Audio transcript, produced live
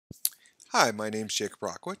Hi, my name's Jacob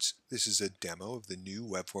Rockwitz. This is a demo of the new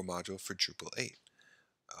Webform module for Drupal 8.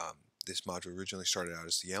 Um, this module originally started out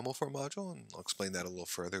as the YAML4 module, and I'll explain that a little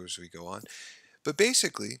further as we go on. But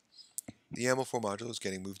basically, the YAML4 module is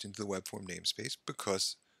getting moved into the Webform namespace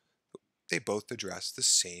because they both address the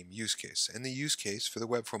same use case. And the use case for the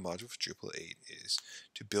Webform module for Drupal 8 is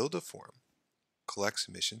to build a form, collect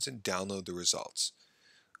submissions, and download the results.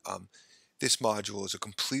 Um, This module is a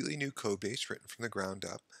completely new code base written from the ground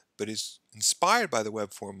up, but is inspired by the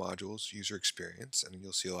Webform module's user experience, and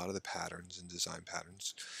you'll see a lot of the patterns and design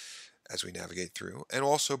patterns as we navigate through, and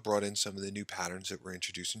also brought in some of the new patterns that were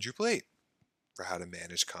introduced in Drupal 8 for how to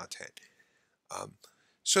manage content. Um,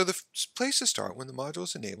 so the place to start, when the module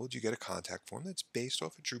is enabled, you get a contact form that's based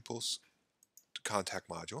off of Drupal's contact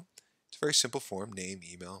module. It's a very simple form, name,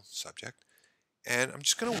 email, subject, and I'm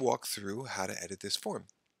just going to walk through how to edit this form.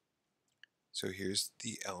 So here's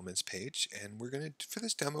the elements page, and we're going to, for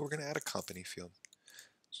this demo, we're going to add a company field.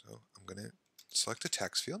 So I'm going to select a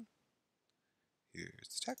text field.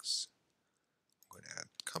 Here's the text. I'm going to add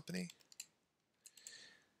company.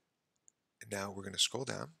 And now we're going to scroll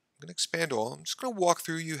down. I'm going to expand all. I'm just going to walk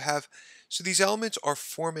through. So these elements are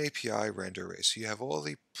Form API render arrays. So you have all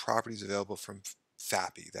the properties available from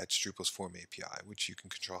FAPI, that's Drupal's Form API, which you can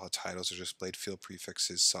control how titles are displayed, field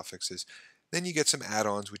prefixes, suffixes. Then you get some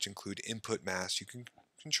add-ons which include input mask. You can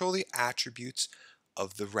control the attributes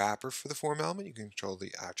of the wrapper for the form element. You can control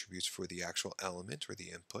the attributes for the actual element or the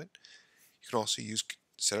input. You can also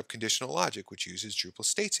set up conditional logic, which uses Drupal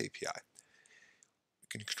States API. You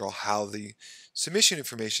can control how the submission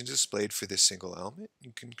information is displayed for this single element.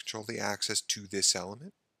 You can control the access to this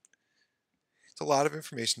element. It's a lot of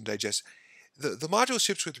information to digest. The module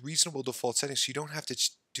ships with reasonable default settings, so you don't have to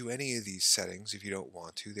do any of these settings if you don't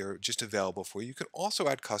want to. They're just available for you. You can also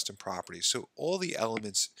add custom properties. So all the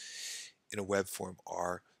elements in a web form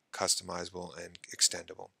are customizable and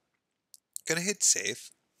extendable. I'm going to hit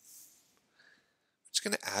save. I'm just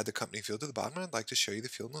going to add the company field to the bottom, and I'd like to show you the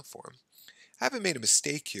field in the form. I haven't made a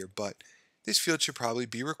mistake here, but this field should probably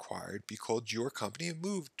be required, be called your company, and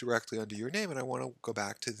move directly under your name. And I want to go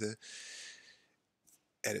back to the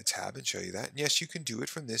Edit tab and show you that. And yes, you can do it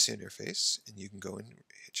from this interface, and you can go and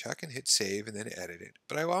hit check and hit save and then edit it.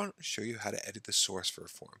 But I want to show you how to edit the source for a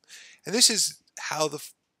form. And this is how the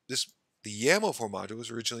YAML form module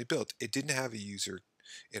was originally built. It didn't have a user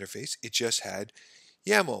interface. It just had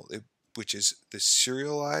YAML, which is the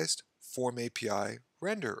serialized form API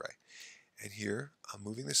render array. And here, I'm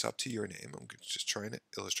moving this up to your name. I'm just trying to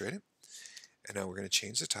illustrate it. And now we're going to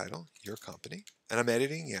change the title, your company. And I'm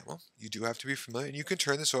editing YAML. You do have to be familiar, and you can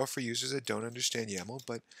turn this off for users that don't understand YAML,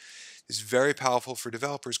 but it's very powerful for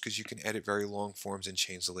developers because you can edit very long forms and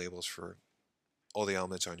change the labels for all the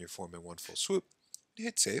elements on your form in one full swoop.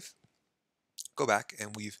 Hit save. Go back,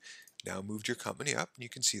 and we've now moved your company up, and you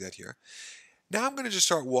can see that here. Now I'm going to just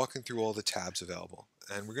start walking through all the tabs available.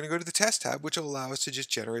 And we're going to go to the test tab, which will allow us to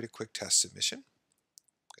just generate a quick test submission.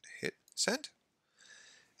 I'm going to hit send.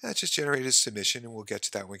 That just generated a submission, and we'll get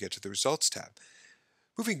to that when we get to the results tab.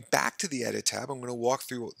 Moving back to the edit tab, I'm going to walk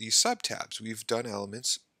through these sub tabs. We've done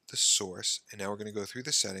elements, the source, and now we're going to go through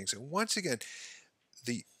the settings. And once again,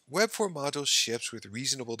 the Webform module ships with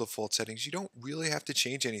reasonable default settings. You don't really have to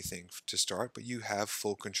change anything to start, but you have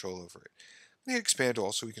full control over it. I'm going to expand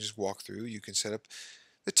also. We can just walk through. You can set up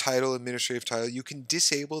the title, administrative title. You can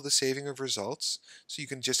disable the saving of results, so you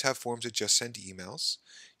can just have forms that just send emails.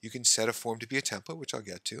 You can set a form to be a template, which I'll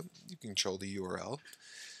get to. You can control the URL,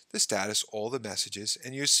 the status, all the messages,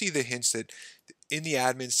 and you'll see the hints that in the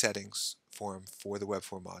admin settings form for the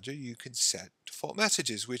Webform module, you can set default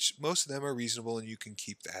messages, which most of them are reasonable and you can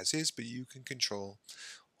keep as is, but you can control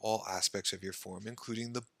all aspects of your form,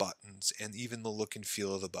 including the buttons and even the look and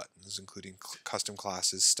feel of the buttons, including custom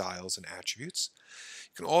classes, styles, and attributes.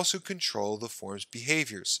 You can also control the form's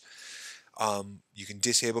behaviors. You can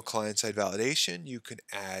disable client-side validation. You can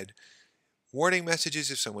add warning messages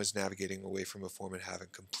if someone's navigating away from a form and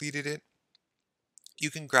haven't completed it. You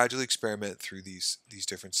can gradually experiment through these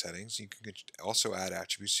different settings. You can also add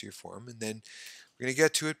attributes to your form, and then we're going to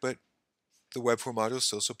get to it, but the Webform module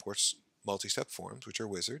still supports multi-step forms, which are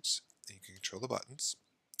wizards, and you can control the buttons.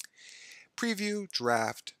 Preview,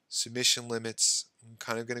 draft, submission limits. I'm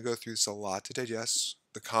kind of going to go through this a lot to digest.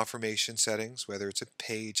 The confirmation settings, whether it's a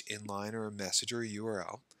page, inline, or a message, or a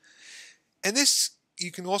URL. And this,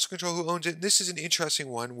 you can also control who owns it. This is an interesting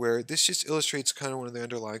one where this just illustrates kind of one of the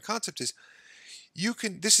underlying concepts is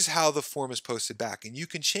this is how the form is posted back, and you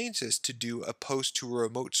can change this to do a post to a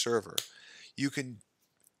remote server. You can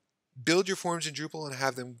build your forms in Drupal and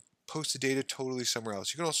have them post the data totally somewhere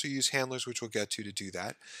else. You can also use handlers, which we'll get to do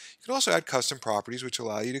that. You can also add custom properties, which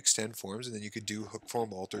allow you to extend forms, and then you could do hook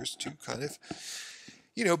form alters to kind of,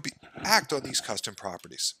 act on these custom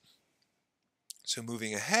properties. So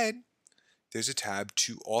moving ahead, there's a tab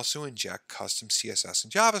to also inject custom CSS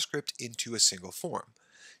and JavaScript into a single form.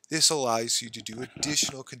 This allows you to do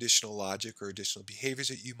additional conditional logic or additional behaviors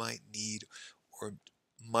that you might need, or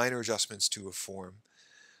minor adjustments to a form.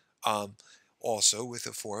 Also, with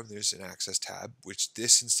a form, there's an access tab, which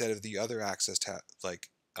this, instead of the other access tab, like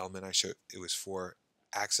element I showed, it was for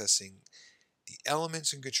accessing the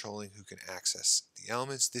elements and controlling who can access the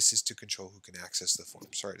elements. This is to control who can access the form.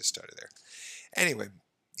 Sorry to stutter there. Anyway,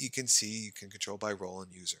 you can see you can control by role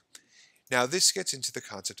and user. Now this gets into the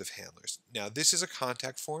concept of handlers. Now this is a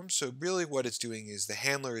contact form, so really what it's doing is the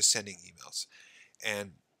handler is sending emails.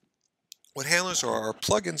 And what handlers are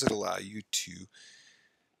plugins that allow you to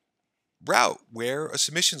route where a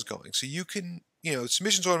submission's going. So you can,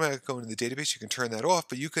 submissions automatically go into the database, you can turn that off,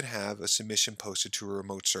 but you could have a submission posted to a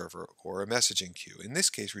remote server or a messaging queue. In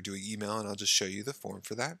this case, we're doing email, and I'll just show you the form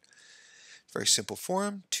for that. Very simple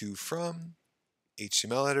form, to from,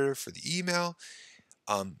 HTML editor for the email.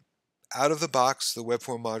 Out of the box, the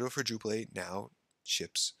Webform module for Drupal 8 now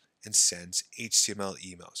ships and sends HTML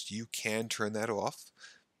emails. You can turn that off,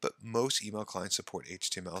 but most email clients support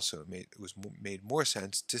HTML, so it made more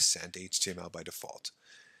sense to send HTML by default.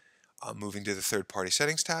 Moving to the third-party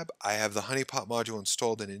settings tab, I have the Honeypot module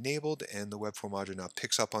installed and enabled, and the Webform module now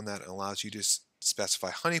picks up on that and allows you to specify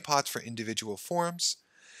honeypots for individual forms.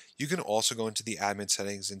 You can also go into the admin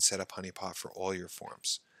settings and set up honeypot for all your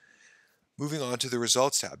forms. Moving on to the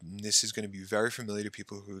results tab, and this is going to be very familiar to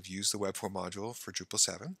people who have used the Webform module for Drupal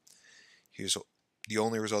 7. Here's the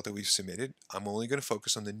only result that we've submitted. I'm only going to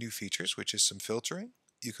focus on the new features, which is some filtering.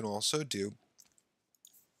 You can also do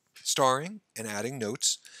starring and adding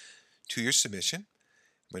notes to your submission.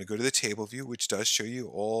 I'm going to go to the table view, which does show you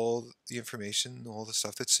all the information, all the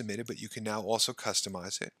stuff that's submitted, but you can now also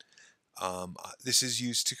customize it. This is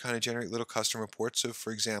used to kind of generate little custom reports. So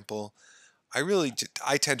for example,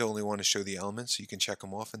 I tend to only want to show the elements, so you can check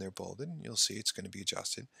them off and they're bolded, and you'll see it's going to be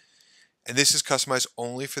adjusted. And this is customized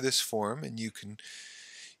only for this form, and you can,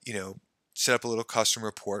 set up a little custom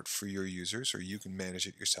report for your users, or you can manage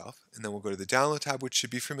it yourself. And then we'll go to the download tab, which should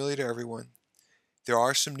be familiar to everyone. There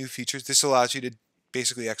are some new features. This allows you to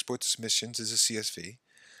basically export the submissions as a CSV.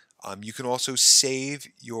 You can also save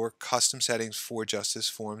your custom settings for just this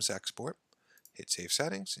forms export. Hit Save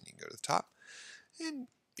Settings, and you can go to the top. And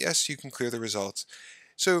yes, you can clear the results.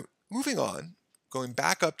 So moving on, going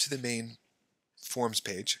back up to the main forms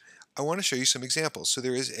page, I want to show you some examples. So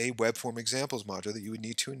there is a Webform examples module that you would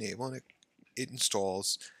need to enable, and it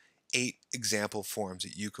installs 8 example forms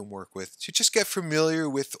that you can work with to just get familiar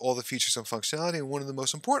with all the features and functionality. And one of the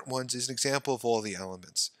most important ones is an example of all the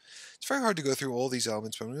elements. It's very hard to go through all these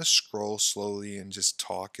elements, but I'm going to scroll slowly and just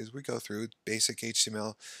talk as we go through basic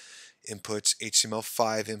HTML inputs,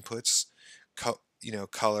 HTML5 inputs,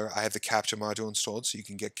 color. I have the CAPTCHA module installed, so you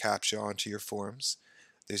can get CAPTCHA onto your forms.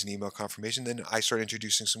 There's an email confirmation. Then I start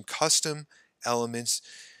introducing some custom elements.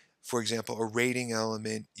 For example, a rating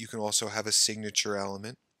element. You can also have a signature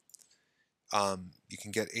element. You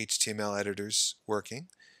can get HTML editors working.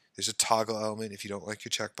 There's a toggle element if you don't like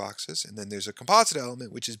your checkboxes. And then there's a composite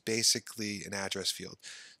element, which is basically an address field.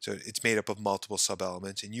 So it's made up of multiple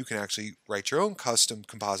sub-elements, and you can actually write your own custom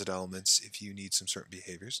composite elements if you need some certain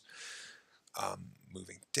behaviors.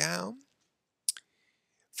 Moving down.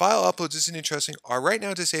 File uploads isn't interesting, are right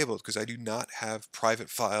now disabled because I do not have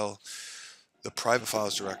the private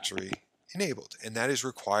files directory enabled, and that is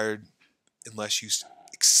required unless you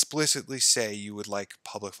explicitly say you would like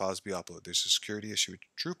public files to be uploaded. There's a security issue with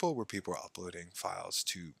Drupal where people are uploading files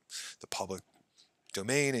to the public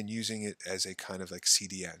domain and using it as a kind of like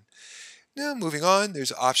CDN. Now moving on,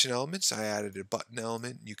 there's option elements. I added a button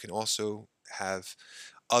element. You can also have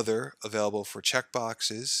other available for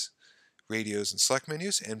checkboxes, radios, and select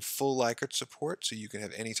menus, and full Likert support, so you can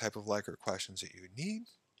have any type of Likert questions that you would need.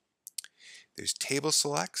 There's table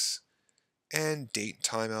selects and date and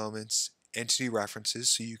time elements, entity references,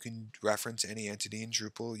 so you can reference any entity in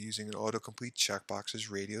Drupal using an autocomplete checkboxes,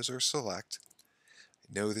 radios, or select.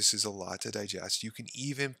 I know this is a lot to digest. You can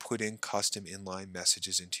even put in custom inline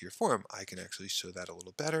messages into your form. I can actually show that a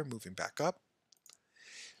little better, moving back up.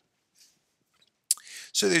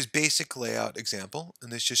 So there's basic layout example,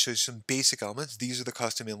 and this just shows some basic elements. These are the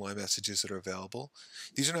custom inline messages that are available.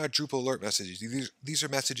 These are not Drupal alert messages. These are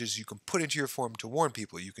messages you can put into your form to warn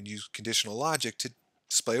people. You can use conditional logic to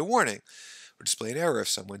display a warning or display an error if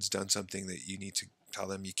someone's done something that you need to tell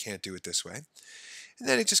them you can't do it this way. And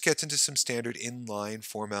then it just gets into some standard inline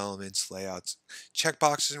form elements, layouts.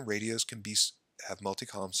 Checkboxes and radios can have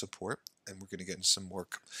multi-column support, and we're going to get into some more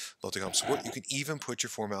multi-column support. You can even put your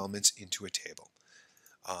form elements into a table.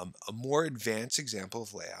 A more advanced example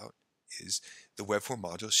of layout is the Webform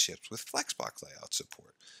module ships with Flexbox layout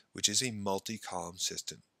support, which is a multi-column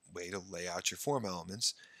system way to lay out your form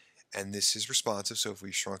elements. And this is responsive, so if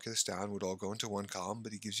we shrunk this down, it would all go into one column,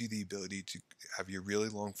 but it gives you the ability to have your really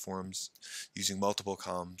long forms using multiple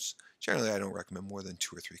columns. Generally, I don't recommend more than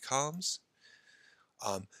 2 or 3 columns.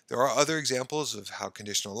 There are other examples of how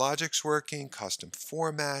conditional logic's working, custom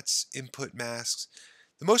formats, input masks.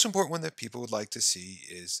 The most important one that people would like to see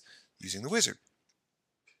is using the wizard.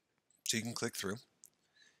 So you can click through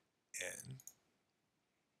and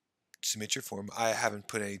submit your form. I haven't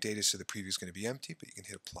put any data, so the preview is going to be empty, but you can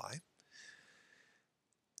hit apply.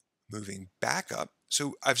 Moving back up,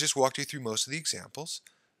 so I've just walked you through most of the examples.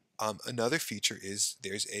 Another feature is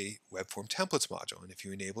there's a Webform templates module, and if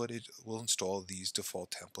you enable it, it will install these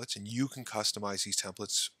default templates, and you can customize these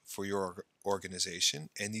templates for your organization,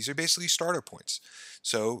 and these are basically starter points.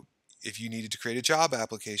 So if you needed to create a job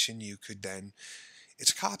application, you could then,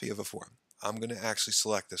 it's a copy of a form. I'm going to actually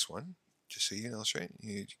select this one, just so you can illustrate.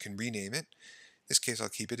 You can rename it. In this case, I'll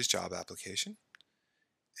keep it as job application.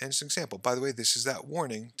 And it's an example. By the way, this is that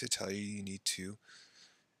warning to tell you you need to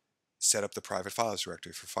set up the private files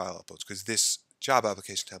directory for file uploads, because this job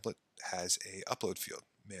application template has a upload field,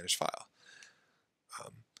 manage file.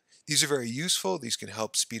 These are very useful. These can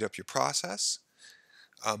help speed up your process.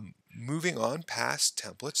 Moving on past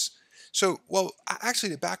templates. So, well,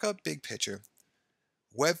 actually to back up big picture,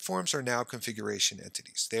 web forms are now configuration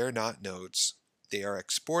entities. They're not nodes. They are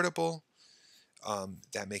exportable.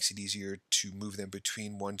 That makes it easier to move them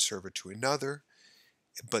between one server to another.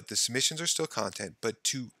 But the submissions are still content. But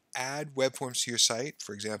to add web forms to your site,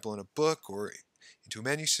 for example, in a book or into a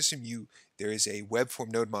menu system, there is a web form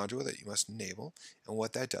node module that you must enable. And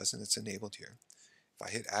what that does, and it's enabled here, if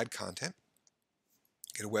I hit add content,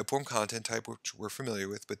 get a web form content type, which we're familiar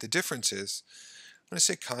with. But the difference is, I'm going to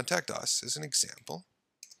say contact us as an example.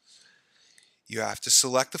 You have to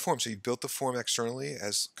select the form. So you've built the form externally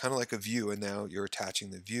as kind of like a view, and now you're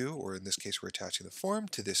attaching the view, or in this case, we're attaching the form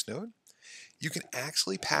to this node. You can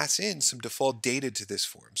actually pass in some default data to this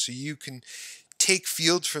form. So you can take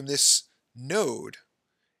fields from this node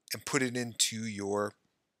and put it into your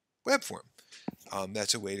web form.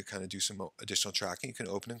 That's a way to kind of do some additional tracking. You can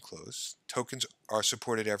open and close. Tokens are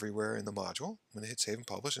supported everywhere in the module. I'm going to hit save and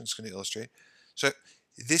publish, and it's going to illustrate. So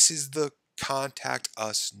this is the contact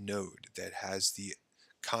us node that has the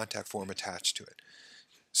contact form attached to it.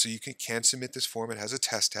 So you can submit this form. It has a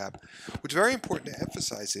test tab. What's very important to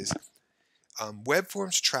emphasize is web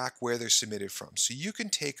forms track where they're submitted from. So you can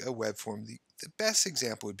take a web form. The best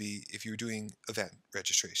example would be if you're doing event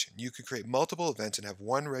registration. You could create multiple events and have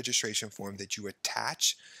one registration form that you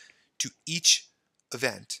attach to each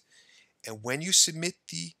event. And when you submit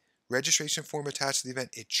the registration form attached to the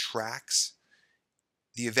event, it tracks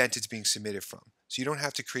the event it's being submitted from. So you don't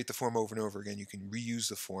have to create the form over and over again. You can reuse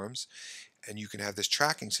the forms, and you can have this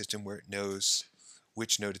tracking system where it knows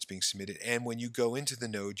which node it's being submitted. And when you go into the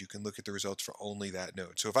node, you can look at the results for only that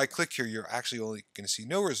node. So if I click here, you're actually only going to see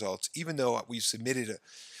no results, even though we've submitted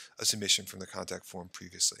a submission from the contact form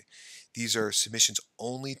previously. These are submissions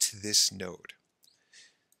only to this node.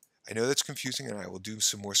 I know that's confusing, and I will do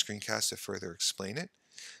some more screencasts to further explain it.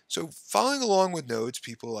 So following along with nodes,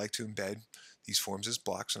 people like to embed these forms as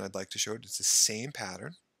blocks, and I'd like to show it. It's the same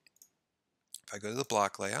pattern. If I go to the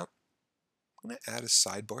block layout, I'm going to add a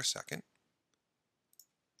sidebar second.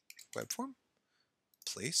 Web form,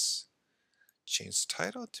 place, change the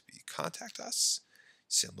title to be contact us.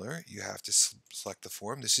 Similar, you have to select the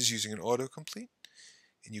form. This is using an autocomplete,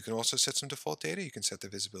 and you can also set some default data. You can set the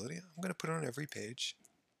visibility. I'm going to put it on every page,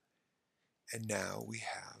 and now we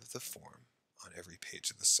have the form on every page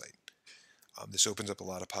of the site. This opens up a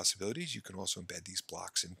lot of possibilities. You can also embed these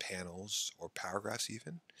blocks in panels or paragraphs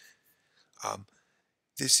even.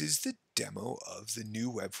 This is the demo of the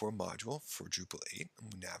new Webform module for Drupal 8.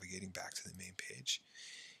 I'm navigating back to the main page.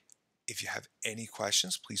 If you have any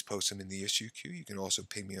questions, please post them in the issue queue. You can also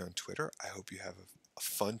ping me on Twitter. I hope you have a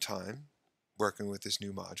fun time working with this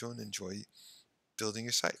new module and enjoy building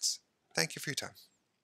your sites. Thank you for your time.